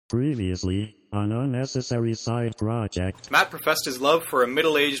Previously, on Unnecessary Side Project. Matt professed his love for a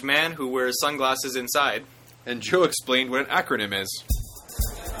middle-aged man who wears sunglasses inside. And Joe explained what an acronym is.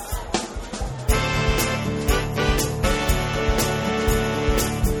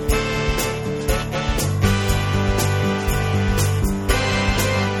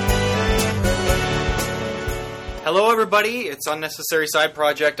 Hello, everybody. It's Unnecessary Side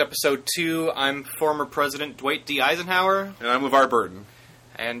Project, Episode 2. I'm former President Dwight D. Eisenhower. And I'm LeVar Burton.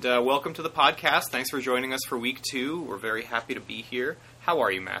 And welcome to the podcast. Thanks for joining us for Week 2. We're very happy to be here. How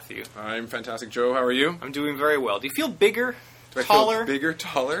are you, Matthew? I'm fantastic. Joe, how are you? I'm doing very well. Do you feel bigger? Do I taller? feel bigger,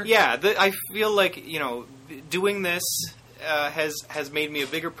 taller? Yeah, I feel like, doing this has made me a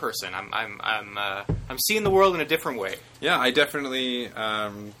bigger person. I'm seeing the world in a different way. Yeah, I definitely...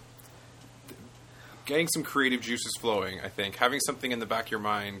 getting some creative juices flowing, I think. Having something in the back of your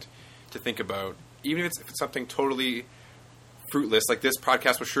mind to think about, even if it's something totally fruitless, like this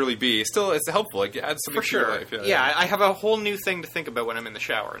podcast will surely be, still it's helpful. It adds something For sure. to your life. Yeah, I have a whole new thing to think about when I'm in the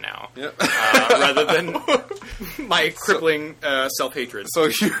shower now. Yep. Rather than my crippling self-hatred. So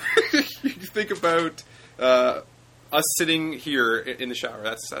you think about us sitting here in the shower.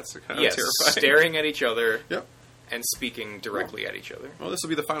 That's kind of terrifying. Staring at each other. Yep. And speaking directly at each other. Well, this will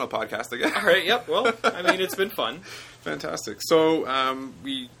be the final podcast again. All right, yep. Well, I mean, it's been fun. Fantastic. So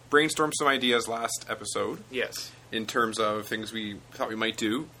we brainstormed some ideas last episode. Yes. In terms of things we thought we might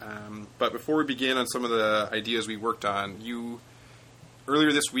do. But before we begin on some of the ideas we worked on,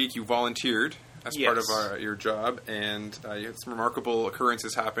 earlier this week you volunteered as part of your job, and you had some remarkable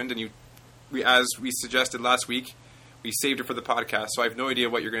occurrences happened, and as we suggested last week, we saved it for the podcast, so I have no idea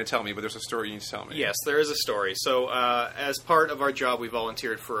what you're going to tell me, but there's a story you need to tell me. Yes, there is a story. So, as part of our job, we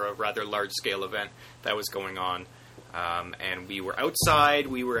volunteered for a rather large-scale event that was going on. And we were outside,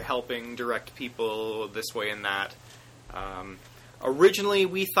 we were helping direct people this way and that. Originally,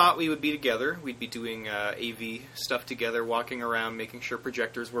 we thought we would be together. We'd be doing AV stuff together, walking around, making sure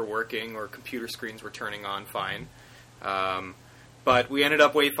projectors were working or computer screens were turning on fine. But we ended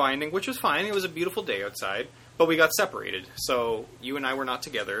up wayfinding, which was fine. It was a beautiful day outside. But we got separated, so you and I were not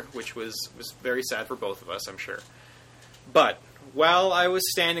together, which was very sad for both of us, I'm sure. But while I was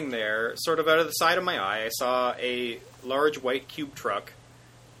standing there, sort of out of the side of my eye, I saw a large white cube truck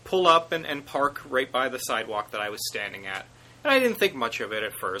pull up and park right by the sidewalk that I was standing at. And I didn't think much of it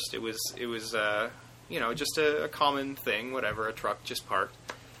at first. It was just a common thing, whatever, a truck just parked.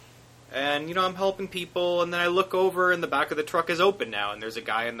 And, I'm helping people, and then I look over, and the back of the truck is open now, and there's a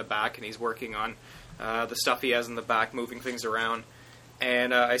guy in the back, and he's working on the stuff he has in the back, moving things around.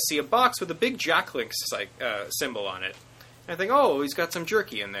 And I see a box with a big Jack Link symbol on it. And I think, oh, he's got some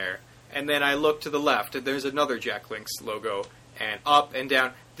jerky in there. And then I look to the left, and there's another Jack Link's logo. And up and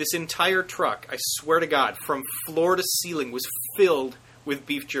down. This entire truck, I swear to God, from floor to ceiling, was filled with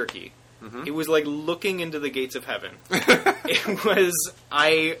beef jerky. Mm-hmm. It was like looking into the gates of heaven.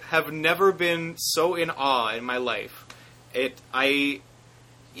 I have never been so in awe in my life. Because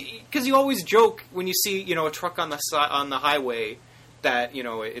you always joke when you see, a truck on the highway that,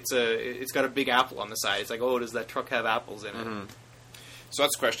 it's got a big apple on the side. It's like, oh, does that truck have apples in it? Mm-hmm. So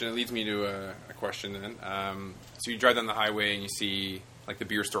that's a question. It leads me to a question then. So you drive down the highway and you see, like, the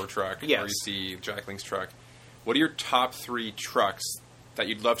beer store truck. Yes. Or you see Jack Link's truck. What are your top 3 trucks that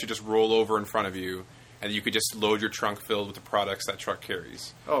you'd love to just roll over in front of you and you could just load your trunk filled with the products that truck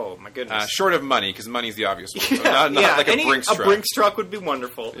carries? Oh, my goodness. Short of money, because money's the obvious one. So not like a Brinks truck. A Brinks truck would be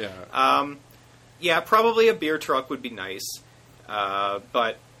wonderful. Yeah. Probably a beer truck would be nice.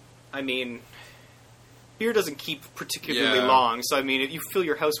 But, I mean, beer doesn't keep particularly long. So, I mean, if you fill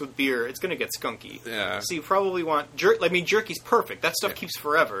your house with beer, it's going to get skunky. Yeah. So you probably want... jerky's perfect. That stuff keeps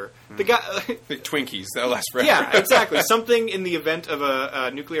forever. Mm. The guy... Like Twinkies. That'll last forever. Yeah, exactly. Something in the event of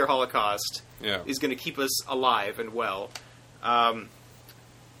a nuclear holocaust is going to keep us alive and well. So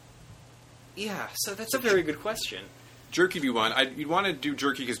that's a very good question. Jerky would be one. You'd want to do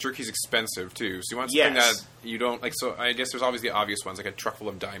jerky because jerky's expensive, too. So you want something that you don't... like. So I guess there's always the obvious ones, like a truck full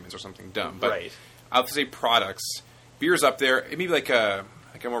of diamonds or something dumb. But right. I'll say products. Beer's up there. Maybe like a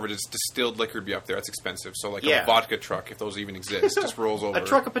more of a distilled liquor would be up there. That's expensive. So like a vodka truck, if those even exist, just rolls over. A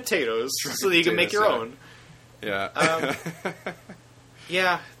truck of potatoes so that you can make your own. Yeah.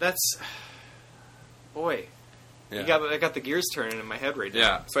 That's... Boy. Yeah. I got the gears turning in my head right now.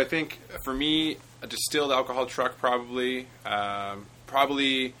 Yeah. So I think, for me, a distilled alcohol truck probably.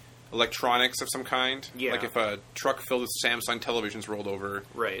 Probably electronics of some kind. Yeah. Like if a truck filled with Samsung televisions rolled over.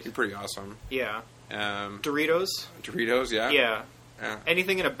 Right. It'd be pretty awesome. Yeah. Doritos, yeah. Yeah.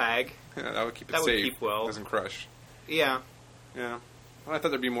 Anything in a bag. Yeah, that would keep it safe. That would keep well. It doesn't crush. Yeah. Yeah. Well, I thought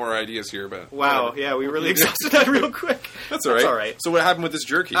there'd be more ideas here, but... Wow, yeah, we really exhausted that real quick. That's all right. That's all right. So what happened with this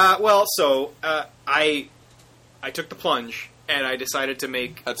jerky? I took the plunge, and I decided to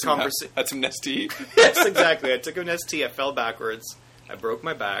make Had some Nestea? Yes, exactly. I took an Nestea, I fell backwards, I broke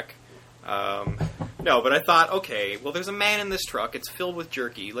my back. No, but I thought, okay, well, there's a man in this truck, it's filled with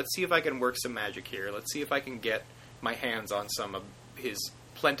jerky, let's see if I can work some magic here, let's see if I can get my hands on some of his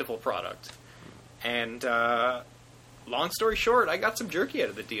plentiful product. And, long story short, I got some jerky out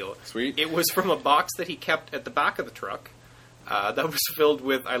of the deal. Sweet. It was from a box that he kept at the back of the truck. That was filled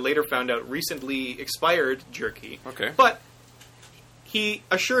with, I later found out, recently expired jerky. Okay. But he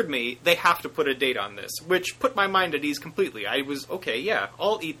assured me they have to put a date on this, which put my mind at ease completely. I was, okay, yeah,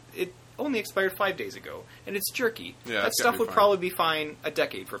 I'll eat it. Only expired 5 days ago, and it's jerky. Yeah, that stuff would probably be fine a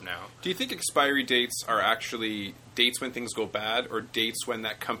decade from now. Do you think expiry dates are actually dates when things go bad, or dates when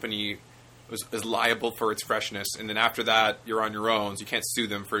that company is liable for its freshness, and then after that, you're on your own, so you can't sue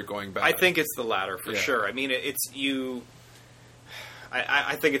them for it going bad? I think it's the latter, for sure. I mean, it's you...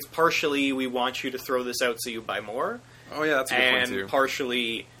 I think it's partially we want you to throw this out so you buy more. Oh, yeah, that's a good point, too. And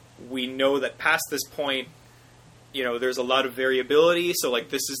partially, we know that past this point, you know, there's a lot of variability, so, like,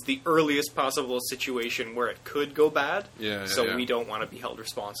 this is the earliest possible situation where it could go bad, so we don't want to be held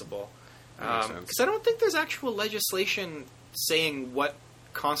responsible. Because I don't think there's actual legislation saying what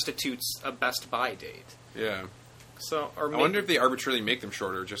constitutes a best buy date. Yeah. So, or I wonder if they arbitrarily make them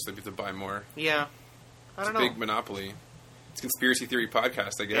shorter just so people buy more. Yeah. I don't know. It's a big monopoly. It's a conspiracy theory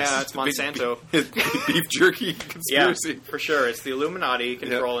podcast, I guess. Yeah, it's Monsanto. Beef jerky conspiracy. Yeah, for sure. It's the Illuminati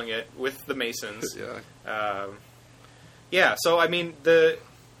controlling it with the Masons. Yeah. So I mean,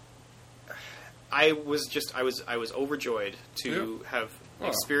 I was overjoyed to have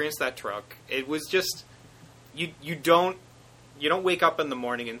experienced that truck. It was just you don't wake up in the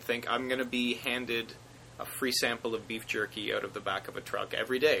morning and think I'm going to be handed a free sample of beef jerky out of the back of a truck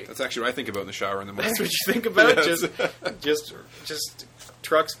every day. That's actually what I think about in the shower in the morning. That's what you think about? Yes. Just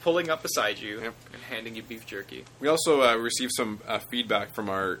trucks pulling up beside you and handing you beef jerky. We also received some feedback from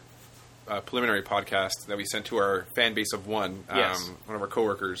our preliminary podcast that we sent to our fan base of one of our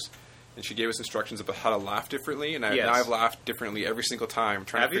coworkers, and she gave us instructions about how to laugh differently, and now I've laughed differently every single time,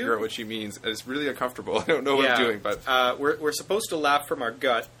 trying to figure out what she means. It's really uncomfortable. I don't know what I'm doing, but we're supposed to laugh from our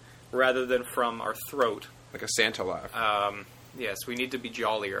gut rather than from our throat, like a Santa laugh. Yes, we need to be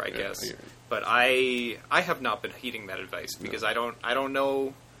jollier, I guess. But I have not been heeding that advice because I don't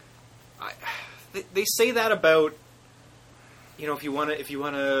know. They say that about, you know, if you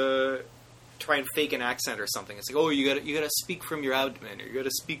want to try and fake an accent or something. It's like, oh, you gotta speak from your abdomen, or you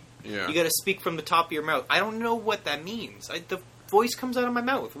gotta speak from the top of your mouth. I don't know what that means. The voice comes out of my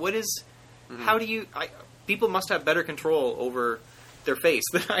mouth. What is? Mm-hmm. How do you? People must have better control over their face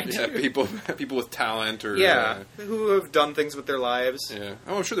than I do. Yeah, people with talent or who have done things with their lives. Yeah.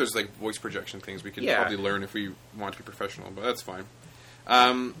 Oh, I'm sure there's like voice projection things we could probably learn if we want to be professional, but that's fine.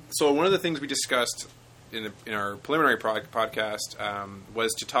 So one of the things we discussed in our preliminary podcast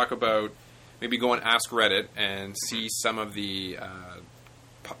was to talk about maybe go and ask Reddit and see some of the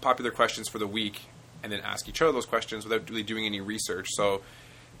popular questions for the week, and then ask each other those questions without really doing any research. So.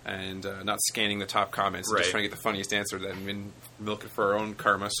 And not scanning the top comments and just trying to get the funniest answer and then milk it for our own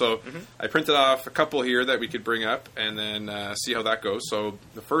karma. So I printed off a couple here that we could bring up and then see how that goes. So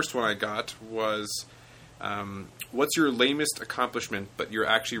the first one I got was, what's your lamest accomplishment but you're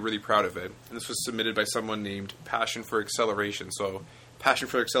actually really proud of it? And this was submitted by someone named Passion for Acceleration. So Passion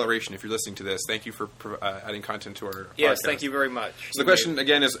for Acceleration, if you're listening to this, thank you for adding content to our podcast. Thank you very much. So the question,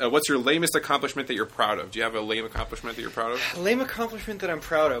 again, is what's your lamest accomplishment that you're proud of? Do you have a lame accomplishment that you're proud of? Lame accomplishment that I'm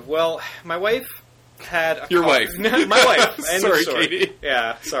proud of? Well, my wife had... Your wife. My wife. Sorry, Katie.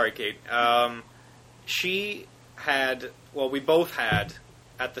 Yeah, sorry, Kate. She had... Well, we both had,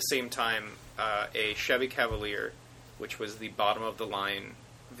 at the same time, a Chevy Cavalier, which was the bottom-of-the-line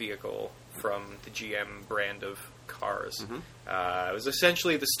vehicle from the GM brand of cars. Mm-hmm. It was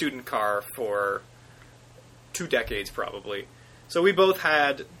essentially the student car for 2 decades, probably. So we both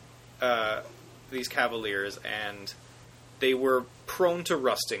had these Cavaliers, and they were prone to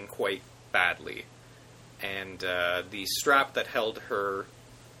rusting quite badly. And the strap that held her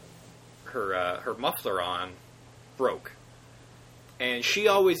muffler on broke. And she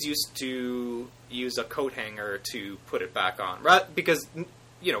always used to use a coat hanger to put it back on, right? Because,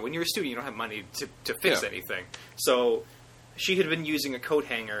 you know, when you're a student, you don't have money to fix anything. So she had been using a coat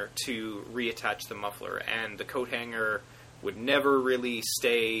hanger to reattach the muffler, and the coat hanger would never really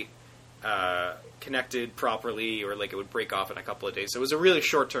stay connected properly, or like it would break off in a couple of days. So it was a really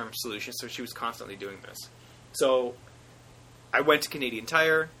short-term solution, so she was constantly doing this. So I went to Canadian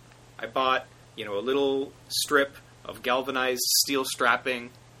Tire. I bought, you know, a little strip of galvanized steel strapping,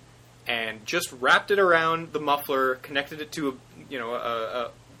 and just wrapped it around the muffler, connected it to a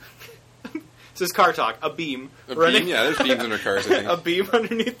this is car talk, a beam. Beam? Yeah, there's beams under cars, I think. A beam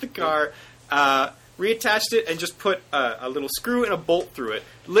underneath the car. Reattached it and just put a little screw and a bolt through it.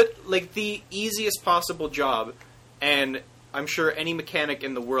 Like the easiest possible job, and I'm sure any mechanic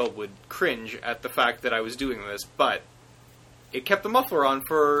in the world would cringe at the fact that I was doing this, but it kept the muffler on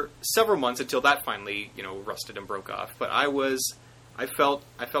for several months until that finally, rusted and broke off. But I felt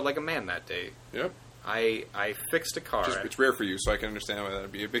like a man that day. Yep. I fixed a car. It's rare for you, so I can understand why that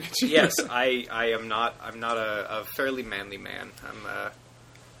would be a big achievement. Yes, I'm not a fairly manly man.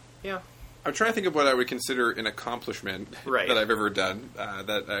 I'm trying to think of what I would consider an accomplishment that I've ever done.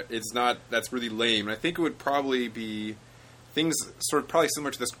 That's really lame. And I think it would probably be things probably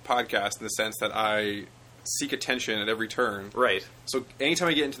similar to this podcast in the sense that I seek attention at every turn. Right. So anytime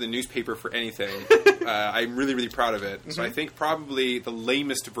I get into the newspaper for anything, I'm really, really proud of it. Mm-hmm. So I think probably the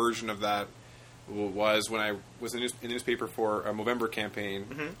lamest version of that was when I was in the newspaper for a Movember campaign.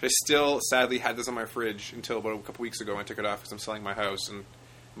 Mm-hmm. I still, sadly, had this on my fridge until about a couple weeks ago when I took it off because I'm selling my house, and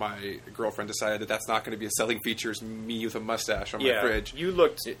my girlfriend decided that that's not going to be a selling feature, is me with a mustache on my fridge. You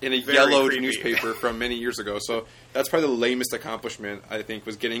looked in a yellowed newspaper from many years ago. So that's probably the lamest accomplishment, I think,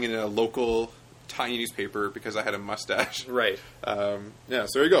 was getting in a local tiny newspaper because I had a mustache. Right. So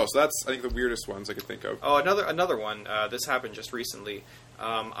there you go. So that's, I think, the weirdest ones I could think of. Oh, another one. This happened just recently.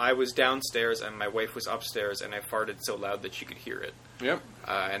 I was downstairs and my wife was upstairs, and I farted so loud that she could hear it. Yep.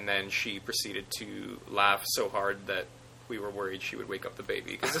 And then she proceeded to laugh so hard that we were worried she would wake up the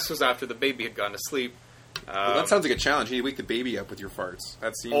baby, because this was after the baby had gone to sleep. Well, that sounds like a challenge. You need to wake the baby up with your farts.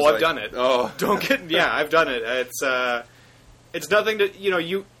 That seems. I've done it. Oh, I've done it. It's nothing to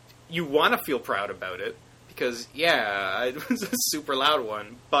you want to feel proud about it because it was a super loud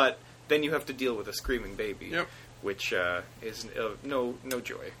one, but then you have to deal with a screaming baby. Yep. Which is no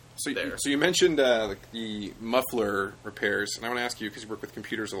joy. So you mentioned the muffler repairs, and I want to ask you, because you work with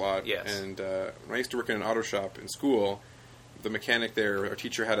computers a lot. Yes. And when I used to work in an auto shop in school, the mechanic there, our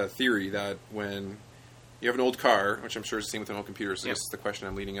teacher, had a theory that when you have an old car, which I'm sure is the same with an old computer, so this is the question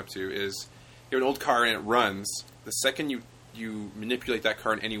I'm leading up to, is you have an old car and it runs, the second you manipulate that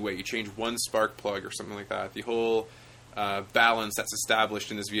car in any way, you change one spark plug or something like that, the whole balance that's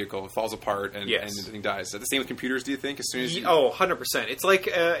established in this vehicle falls apart and the thing dies. Is that the same with computers, do you think? As soon as 100%. It's like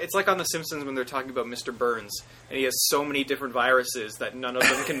on The Simpsons when they're talking about Mr. Burns, and he has so many different viruses that none of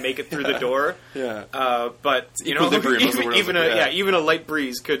them can make it through the door. Yeah. But even a light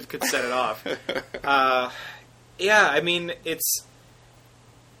breeze could set it off. I mean,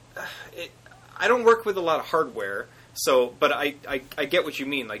 I don't work with a lot of hardware. So, but I get what you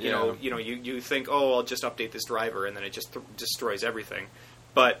mean. Like, you think, I'll just update this driver, and then it just destroys everything.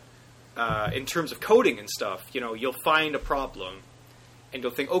 But in terms of coding and stuff, you'll find a problem, and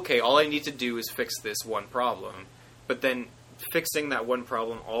you'll think, okay, all I need to do is fix this one problem. But then fixing that one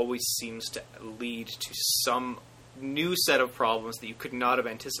problem always seems to lead to some new set of problems that you could not have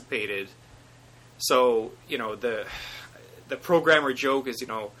anticipated. So, the programmer joke is,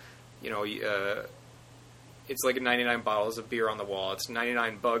 it's like 99 bottles of beer on the wall. It's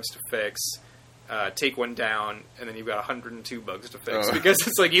 99 bugs to fix. Take one down, and then you've got 102 bugs to fix. Because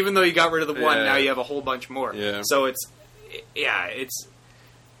it's like, even though you got rid of the one, now you have a whole bunch more. Yeah. So it's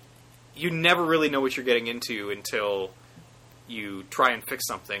you never really know what you're getting into until you try and fix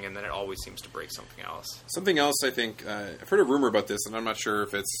something, and then it always seems to break something else. Something else, I think, I've heard a rumor about this, and I'm not sure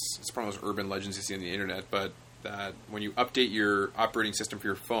if it's one of those urban legends you see on the internet, but that when you update your operating system for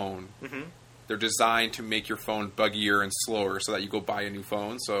your phone, they're designed to make your phone buggier and slower so that you go buy a new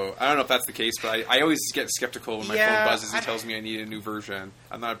phone. So I don't know if that's the case, but I always get skeptical when my phone buzzes and tells me I need a new version.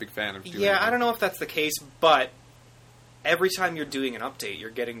 I'm not a big fan of doing that. I don't know if that's the case, but every time you're doing an update, you're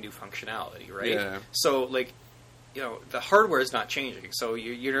getting new functionality, right? Yeah. So, the hardware is not changing. So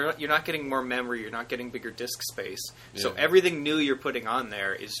you're not getting more memory. You're not getting bigger disk space. Yeah. So everything new you're putting on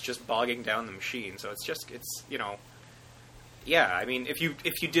there is just bogging down the machine. So I mean, if you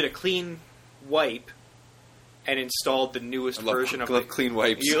did a clean wipe and installed the newest version of it. Clean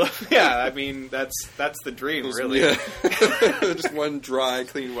wipes. I mean, that's the dream, really. Yeah. Just one dry,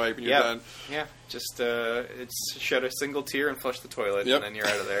 clean wipe and you're done. Yeah, just it's shed a single tear and flush the toilet, and then you're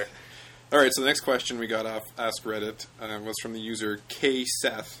out of there. All right, so the next question we got off Ask Reddit was from the user K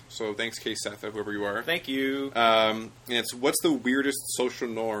Seth. So thanks, K Seth, whoever you are. Thank you. And it's, what's the weirdest social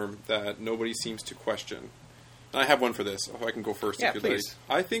norm that nobody seems to question? I have one for this. Oh, I can go first if you'd like.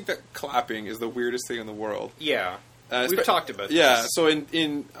 I think that clapping is the weirdest thing in the world. Yeah. We've talked about this. Yeah, so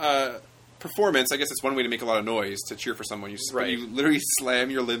in performance, I guess it's one way to make a lot of noise, to cheer for someone. You literally slam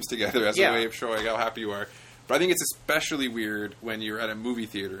your limbs together as a way of showing how happy you are. But I think it's especially weird when you're at a movie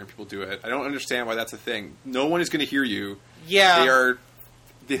theater and people do it. I don't understand why that's a thing. No one is going to hear you. Yeah.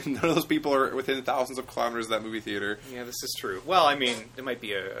 None of those people are within thousands of kilometers of that movie theater. Yeah, this is true. Well, I mean, it might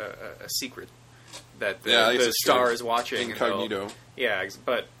be a secret that the star is watching. Incognito.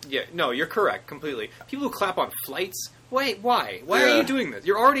 But no, you're correct completely. People who clap on flights. Wait, why? Why are you doing this?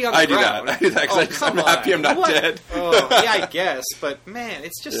 You're already on the ground. I do that because I'm happy I'm not dead. I guess. But man,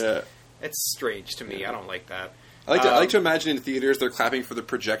 it's just it's strange to me. I don't like that. I like to imagine in theaters they're clapping for the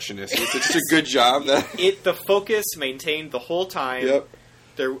projectionist. It's such a good job that the focus maintained the whole time. Yep.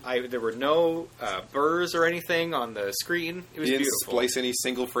 There were no burrs or anything on the screen. It was beautiful. Splice any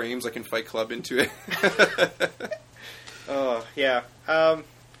single frames like in Fight Club into it. Yeah.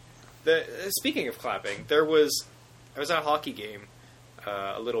 Speaking of clapping, I was at a hockey game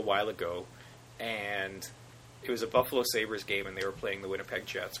a little while ago, and it was a Buffalo Sabres game, and they were playing the Winnipeg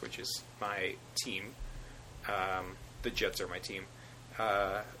Jets, which is my team. The Jets are my team.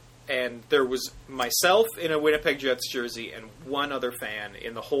 And there was myself in a Winnipeg Jets jersey and one other fan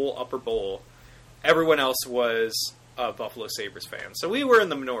in the whole upper bowl. Everyone else was a Buffalo Sabres fan. So we were in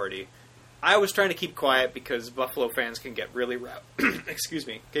the minority. I was trying to keep quiet because Buffalo fans can get really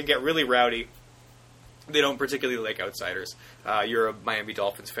rowdy. They don't particularly like outsiders. You're a Miami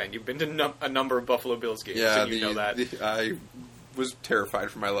Dolphins fan. You've been to a number of Buffalo Bills games, and you know that. I was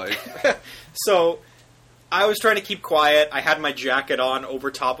terrified for my life. So I was trying to keep quiet. I had my jacket on over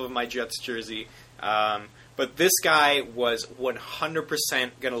top of my Jets jersey. But this guy was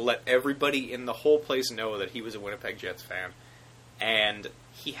 100% going to let everybody in the whole place know that he was a Winnipeg Jets fan. And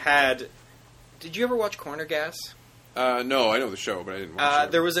he had... Did you ever watch Corner Gas? No, I know the show, but I didn't watch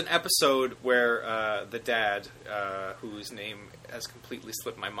it. There was an episode where the dad, whose name has completely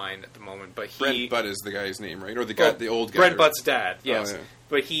slipped my mind at the moment, but Brent Butt is the guy's name, right? Or the old guy. Brent Butt's dad, yes. Oh, yeah.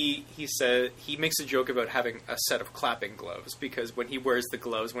 But he said he makes a joke about having a set of clapping gloves because when he wears the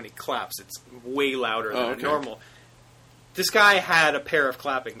gloves, when he claps, it's way louder than normal. This guy had a pair of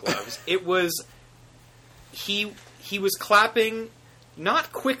clapping gloves. It was he was clapping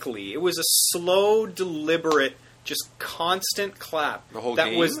not quickly. It was a slow, deliberate, just constant clap. The whole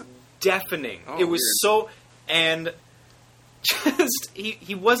that game? Was deafening. Oh, it was weird. so and just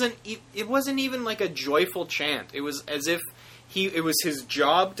he wasn't. It wasn't even like a joyful chant. It was as if it was his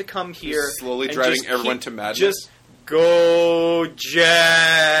job to come here, slowly and driving everyone to madness. Just go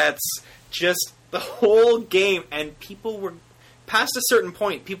Jets! Just the whole game, and people were past a certain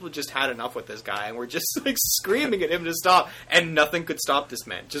point. People just had enough with this guy, and were just like screaming at him to stop, and nothing could stop this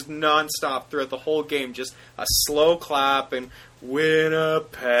man. Just nonstop throughout the whole game, just a slow clap and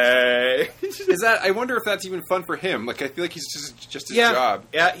Winnipeg. Is that? I wonder if that's even fun for him. Like I feel like he's just his job.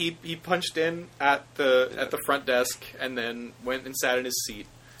 Yeah, he punched in at the front desk and then went and sat in his seat.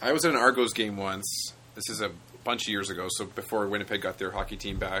 I was at an Argos game once. This is a bunch of years ago, so before Winnipeg got their hockey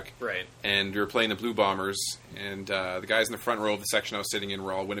team back. Right. And we were playing the Blue Bombers, and the guys in the front row of the section I was sitting in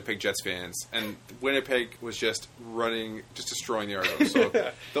were all Winnipeg Jets fans. And Winnipeg was just running, just destroying the Argos.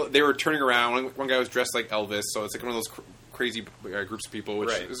 So they were turning around. One guy was dressed like Elvis, so it's like one of those crazy groups of people, which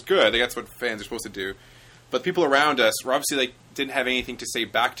is good. I think that's what fans are supposed to do. But people around us were obviously didn't have anything to say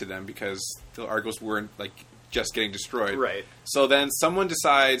back to them because the Argos weren't just getting destroyed. Right. So then someone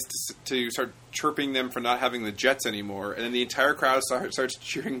decides to start chirping them for not having the Jets anymore, and then the entire crowd starts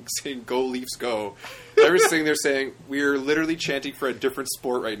cheering, saying, "Go Leafs, go!" Everyone's sitting there saying, "We're literally chanting for a different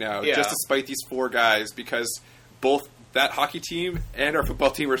sport right now, just to spite these four guys because both that hockey team and our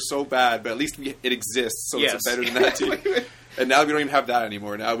football team are so bad, but at least it exists, so it's better than that team." And now we don't even have that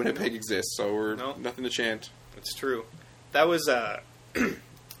anymore. Now Winnipeg exists, so we're nothing to chant. It's true. That was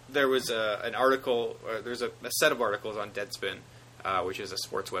there was an article. There's a set of articles on Deadspin, which is a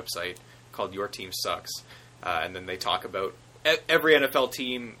sports website called Your Team Sucks, and then they talk about every NFL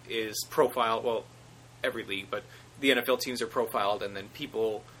team is profiled. Well, every league, but the NFL teams are profiled, and then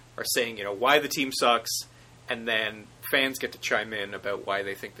people are saying, why the team sucks, and then fans get to chime in about why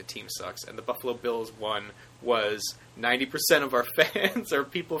they think the team sucks. And the Buffalo Bills one was 90% of our fans are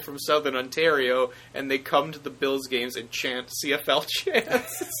people from Southern Ontario, and they come to the Bills games and chant CFL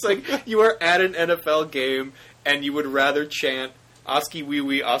chants. It's like you are at an NFL game, and you would rather chant Oski Wee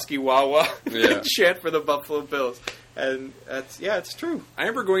Wee, Oski Wawa than chant for the Buffalo Bills. And it's true. I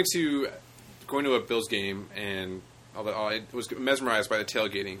remember going to a Bills game, and I was mesmerized by the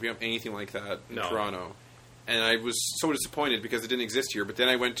tailgating. We don't have anything like that in Toronto. and I was so disappointed because it didn't exist here. But then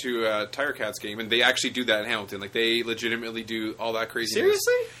I went to a Tire Cats game, and they actually do that in Hamilton. Like, they legitimately do all that craziness.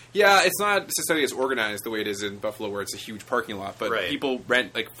 Seriously? Yeah, it's not necessarily as organized the way it is in Buffalo, where it's a huge parking lot. But people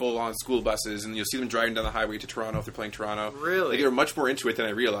rent, like, full-on school buses, and you'll see them driving down the highway to Toronto if they're playing Toronto. Really? Like, they're much more into it than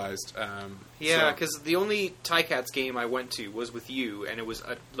I realized. Yeah, because the only Ticats game I went to was with you, and it was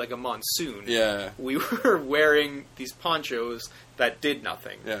like a monsoon. Yeah. We were wearing these ponchos that did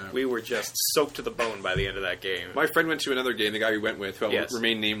nothing. Yeah. We were just soaked to the bone by the end of that game. My friend went to another game, the guy we went with, who will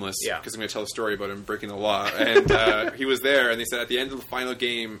remain nameless, because I'm going to tell a story about him breaking the law. And he was there, and they said at the end of the final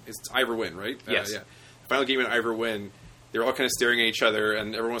game, it's Ivor Wynne, right? Yes. Yeah. The final game in Ivor Wynne, they were all kind of staring at each other,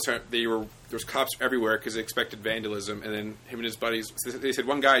 and everyone was there was cops everywhere because they expected vandalism. And then him and his buddies, they said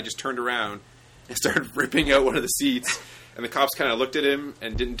one guy just turned around and started ripping out one of the seats. And the cops kind of looked at him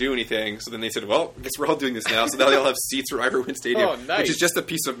and didn't do anything. So then they said, well, I guess we're all doing this now. So now they all have seats for Ivor Wynne Stadium, which is just a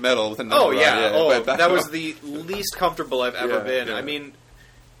piece of metal with a number on it. Oh, that was the least comfortable I've ever been. Yeah. I mean,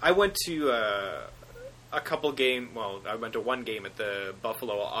 I went to a couple I went to one game at the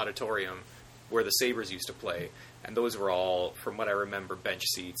Buffalo Auditorium where the Sabres used to play. And those were all, from what I remember, bench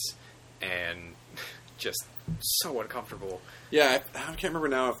seats. And just so uncomfortable. Yeah, I can't remember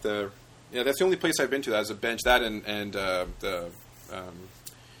now if the... Yeah, that's the only place I've been to that has a bench. That and the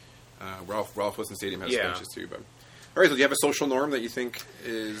Ralph Wilson Stadium has benches too. But all right, so do you have a social norm that you think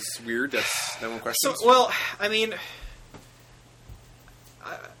is weird? That's that one question. So, well, I mean,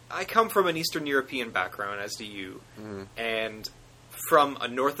 I come from an Eastern European background, as do you, and from a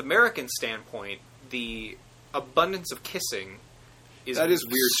North American standpoint, the abundance of kissing is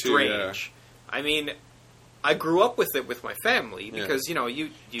weird strange. Too, yeah. I mean, I grew up with it with my family because you do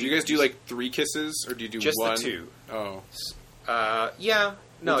you guys do like 3 kisses or do you do just one? The 2? Oh, yeah,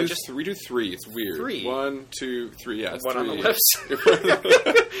 no, we do 3. It's weird. 3. 1, 2, 3. Yeah, it's one 3. on the lips.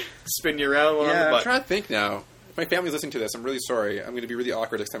 Spin you around. One on the butt. I'm trying to think now. If my family's listening to this, I'm really sorry. I'm going to be really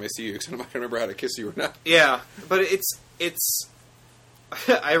awkward next time I see you because I'm not going to remember how to kiss you or not. Yeah, but it's.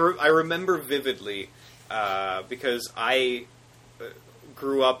 I remember vividly because I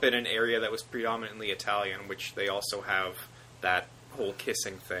grew up in an area that was predominantly Italian, which they also have that whole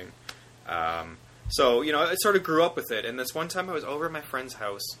kissing thing. So, I sort of grew up with it. And this one time I was over at my friend's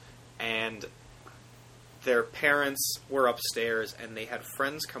house, and their parents were upstairs, and they had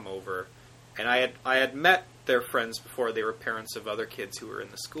friends come over. And I had met their friends before. They were parents of other kids who were in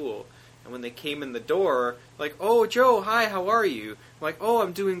the school. And when they came in the door, like, "Oh, Joe, hi, how are you?" I'm like, "Oh,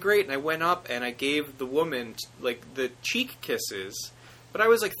 I'm doing great." And I went up and I gave the woman, like, the cheek kisses. But I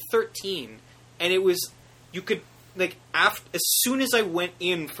was, like, 13, and it was, you could, like, as soon as I went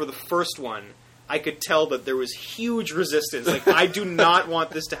in for the first one, I could tell that there was huge resistance. Like, I do not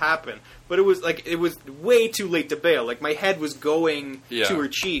want this to happen. But it was way too late to bail. Like, my head was going to her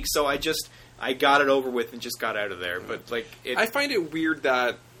cheek, so I got it over with and just got out of there. But, like, I find it weird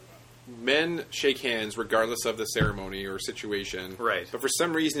that men shake hands regardless of the ceremony or situation. Right. But for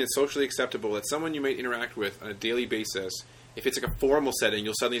some reason, it's socially acceptable that someone you might interact with on a daily basis, if it's like a formal setting,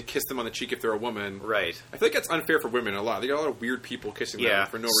 you'll suddenly kiss them on the cheek if they're a woman. Right. I feel like that's unfair for women a lot. They got a lot of weird people kissing them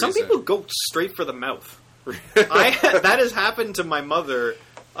for no reason. Some people go straight for the mouth. That has happened to my mother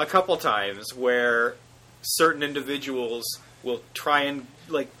a couple times where certain individuals will try and,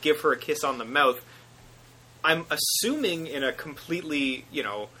 like, give her a kiss on the mouth. I'm assuming in a completely,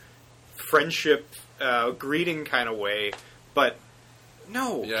 friendship greeting kind of way, but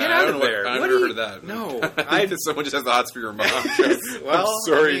no, get out of there. I've never heard of that. No. I think that someone just has the hots for your mom. Well, I'm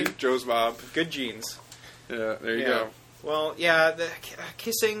sorry, Joe's mom. Good genes. Yeah, there you go. Well, yeah, the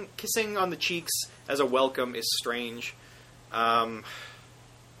kissing on the cheeks as a welcome is strange. I'm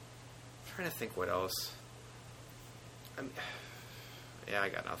trying to think what else. I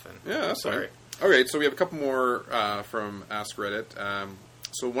got nothing. Yeah, that's sorry. Fine. Okay, so we have a couple more from Ask Reddit.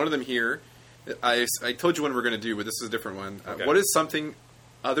 So one of them here, I told you one we're going to do, but this is a different one. Okay. What is something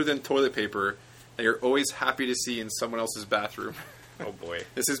other than toilet paper that you're always happy to see in someone else's bathroom? Oh, boy.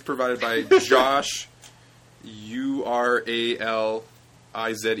 This is provided by Josh, Uralize.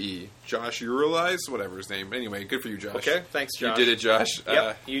 Josh Uralize? Whatever his name. Anyway, good for you, Josh. Okay, thanks, Josh. You did it, Josh.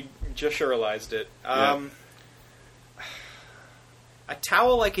 Yep, you just realized it. A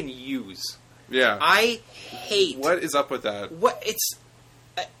towel I can use. Yeah. I hate... What is up with that?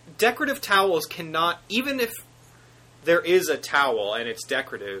 Decorative towels cannot... Even if there is a towel and it's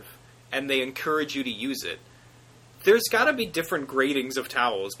decorative and they encourage you to use it, there's got to be different gradings of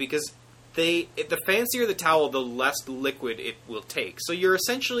towels because the fancier the towel, the less liquid it will take. So you're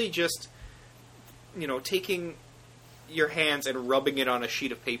essentially just, taking your hands and rubbing it on a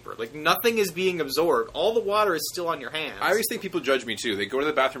sheet of paper. Like, nothing is being absorbed. All the water is still on your hands. I always think people judge me, too. They go to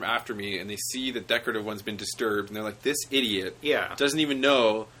the bathroom after me, and they see the decorative one's been disturbed, and they're like, this idiot doesn't even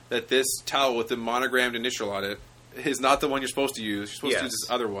know that this towel with the monogrammed initial on it is not the one you're supposed to use. You're supposed to use this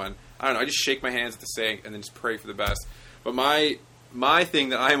other one. I don't know. I just shake my hands at the sink and then just pray for the best. But my thing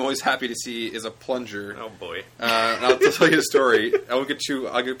that I am always happy to see is a plunger. Oh, boy. And I'll tell you the story. I'll get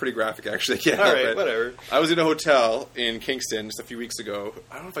pretty graphic, actually. Yeah, all right, whatever. I was in a hotel in Kingston just a few weeks ago.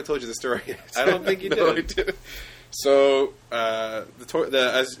 I don't know if I told you the story yet. I don't think you No, did. I didn't. So, a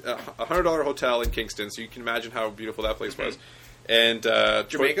 $100 hotel in Kingston, so you can imagine how beautiful that place was. And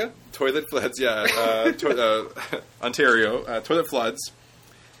Jamaica? Toilet floods, yeah. Ontario. Toilet floods.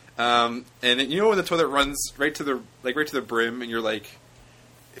 And you know when the toilet runs right to the brim, and you're like,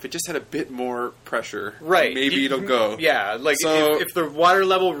 if it just had a bit more pressure, right? Maybe it'll go. Yeah, like so, if the water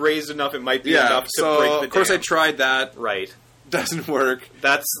level raised enough, it might be enough to break the dam. Of course, I tried that. Right, doesn't work.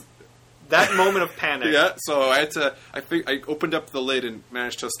 That's that moment of panic. Yeah, so I had to. I opened up the lid and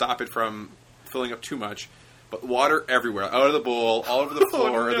managed to stop it from filling up too much. But water everywhere, out of the bowl, all over the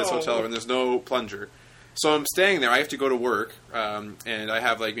floor of this hotel room, and there's no plunger. So I'm staying there. I have to go to work, and I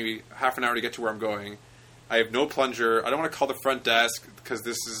have like maybe half an hour to get to where I'm going. I have no plunger. I don't want to call the front desk because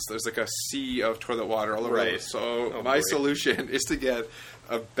there's like a sea of toilet water all over. Right. So my solution is to get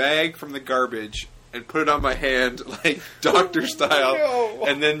a bag from the garbage and put it on my hand like doctor style,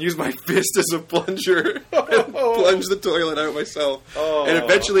 and then use my fist as a plunger and plunge the toilet out myself. And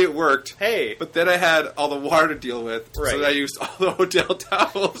eventually it worked. Hey. But then I had all the water to deal with, so I used all the hotel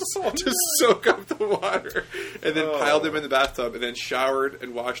towels to soak up the water, and then piled them in the bathtub, and then showered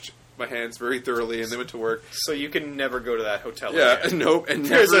and washed my hands very thoroughly, and then went to work. So you can never go to that hotel again. again. Nope. And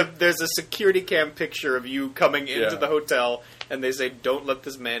there's a security cam picture of you coming into the hotel, and they say, don't let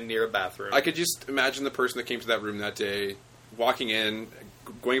this man near a bathroom. I could just imagine the person that came to that room that day, walking in,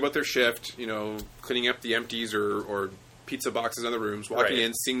 going about their shift, cleaning up the empties or pizza boxes in the rooms, walking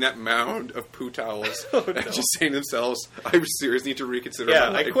in, seeing that mound of poo towels, and just saying to themselves, I seriously need to reconsider my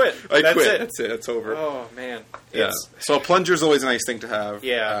life. I quit. I quit. It. That's it. It's over. Oh, man. Yeah. So a plunger is always a nice thing to have.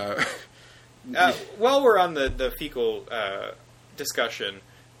 Yeah. While we're on the fecal discussion,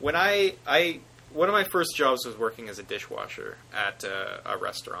 when one of my first jobs was working as a dishwasher at a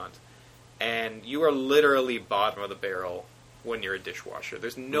restaurant, and you are literally bottom of the barrel when you're a dishwasher.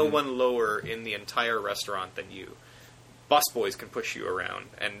 There's no one lower in the entire restaurant than you. Busboys can push you around,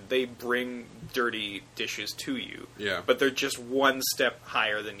 and they bring dirty dishes to you. Yeah. But they're just one step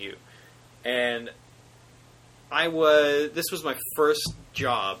higher than you. And this was my first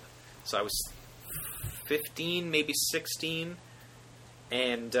job, so I was 15, maybe 16,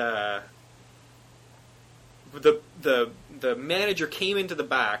 and the manager came into the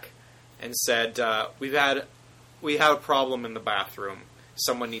back and said, we have a problem in the bathroom.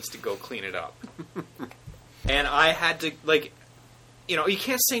 Someone needs to go clean it up. And I had to, you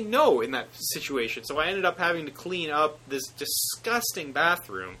can't say no in that situation. So I ended up having to clean up this disgusting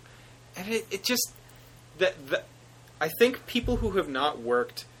bathroom. And it just... I think people who have not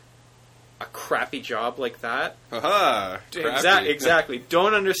worked a crappy job like that... Exactly.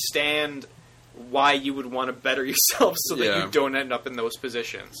 Don't understand why you would want to better yourself so that you don't end up in those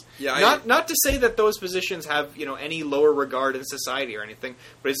positions. Yeah, not to say that those positions have any lower regard in society or anything,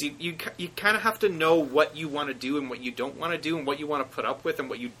 but as you kind of have to know what you want to do and what you don't want to do, and what you want to put up with and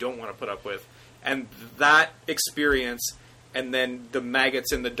what you don't want to put up with, and that experience, and then the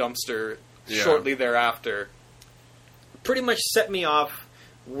maggots in the dumpster shortly thereafter, pretty much set me off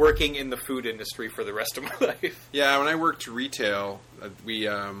working in the food industry for the rest of my life. Yeah, when I worked retail,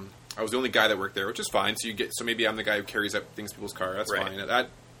 I was the only guy that worked there, which is fine. So maybe I'm the guy who carries up things in people's car. That's fine.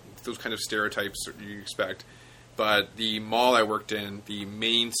 Those kind of stereotypes you expect. But the mall I worked in, the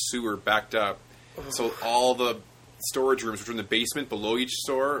main sewer backed up, so all the storage rooms, which were in the basement below each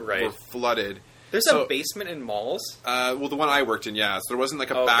store, were flooded. There's a basement in malls? Well, the one I worked in, yeah. So there wasn't like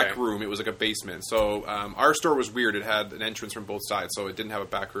a back room. It was like a basement. So our store was weird. It had an entrance from both sides, so it didn't have a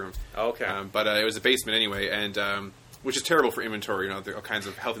back room. Okay. But it was a basement anyway, and which is terrible for inventory, there are all kinds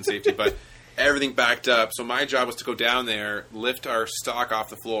of health and safety. But everything backed up. So my job was to go down there, lift our stock off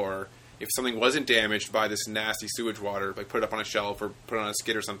the floor. If something wasn't damaged by this nasty sewage water, like put it up on a shelf or put it on a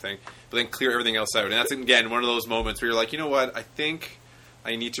skid or something, but then clear everything else out. And that's, again, one of those moments where you're like, you know what, I think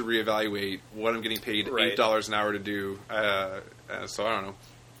I need to reevaluate what I'm getting paid $8 an hour to do. So I don't know.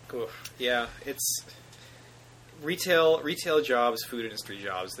 Cool. Yeah, it's retail jobs, food industry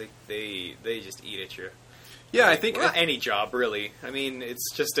jobs. They just eat at you. Yeah, I think any job really. I mean,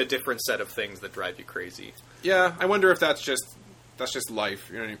 it's just a different set of things that drive you crazy. Yeah, I wonder if that's just life.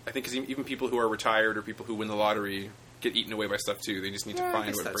 I think 'cause even people who are retired or people who win the lottery, get eaten away by stuff too. They just need to find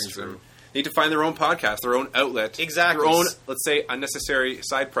guess what that's brings true. them. They need to find their own podcast, their own outlet, Exactly. their own, let's say, unnecessary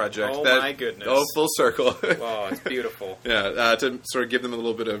side project. Oh, my goodness. Oh, full circle. Wow, it's beautiful. Yeah, to sort of give them a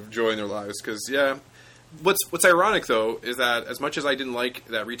little bit of joy in their lives. Because what's ironic though is that as much as I didn't like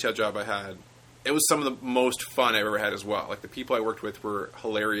that retail job I had, it was some of the most fun I've ever had as well. Like the people I worked with were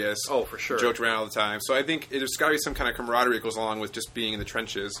hilarious. Oh, for sure. Joked around all the time. So I think there's got to be some kind of camaraderie that goes along with just being in the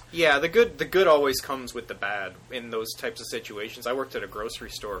trenches. Yeah, the good always comes with the bad in those types of situations. I worked at a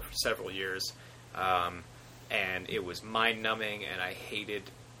grocery store for several years, and it was mind-numbing, and I hated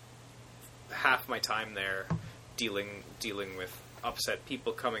half my time there dealing with upset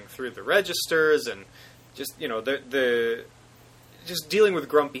people coming through the registers and just, the just dealing with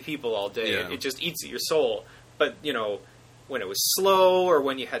grumpy people all day. Yeah. It just eats at your soul. But, when it was slow or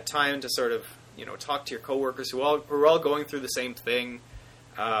when you had time to sort of, talk to your coworkers who were all going through the same thing.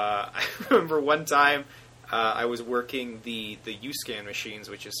 I remember one time I was working the U-Scan machines,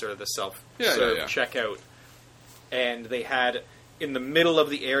 which is sort of the self-serve checkout. And they had, in the middle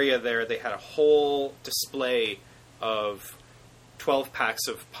of the area there, they had a whole display of 12 packs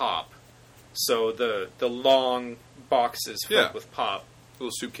of pop. So the long boxes filled with pop.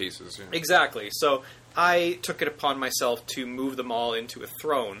 Little suitcases. Yeah. Exactly. So I took it upon myself to move them all into a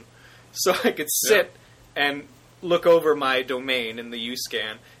throne so I could sit and look over my domain in the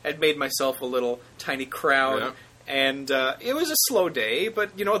U-Scan. I'd made myself a little tiny crowd. Yeah. And it was a slow day,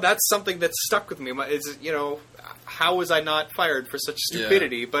 but, that's something that stuck with me. How was I not fired for such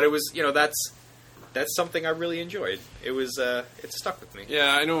stupidity? Yeah. But it was, that's something I really enjoyed. It was, it stuck with me.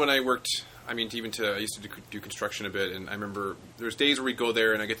 Yeah, I know when I worked... I used to do construction a bit, and I remember there's days where we go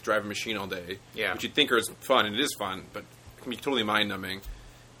there and I get to drive a machine all day, which you'd think is fun, and it is fun, but it can be totally mind-numbing.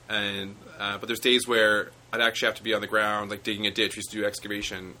 And but there's days where I'd actually have to be on the ground, like digging a ditch. We used to do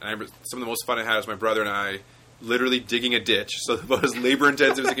excavation, and I remember some of the most fun I had was my brother and I literally digging a ditch, so about as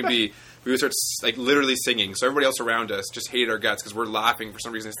labor-intensive as it can be. We would start literally singing, so everybody else around us just hated our guts because we're laughing for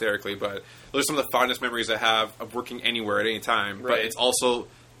some reason hysterically. But those are some of the fondest memories I have of working anywhere at any time. Right. But it's also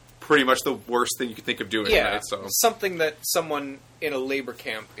pretty much the worst thing you could think of doing, right? So something that someone in a labor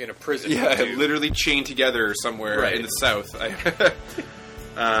camp in a prison would do. Literally chained together somewhere in the South.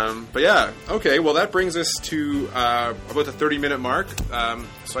 But yeah, okay, well that brings us to about the 30-minute mark.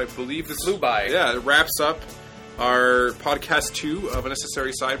 So I believe this flew by. Yeah, it wraps up our podcast 2 of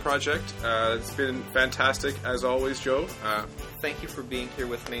Unnecessary Side Project. It's been fantastic as always, Joe. Thank you for being here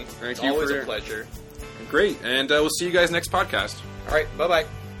with me. It's always a pleasure. Great, and we'll see you guys next podcast. All right, bye-bye.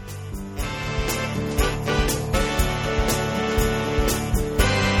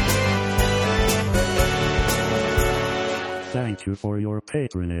 Thank you for your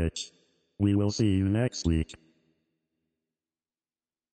patronage. We will see you next week.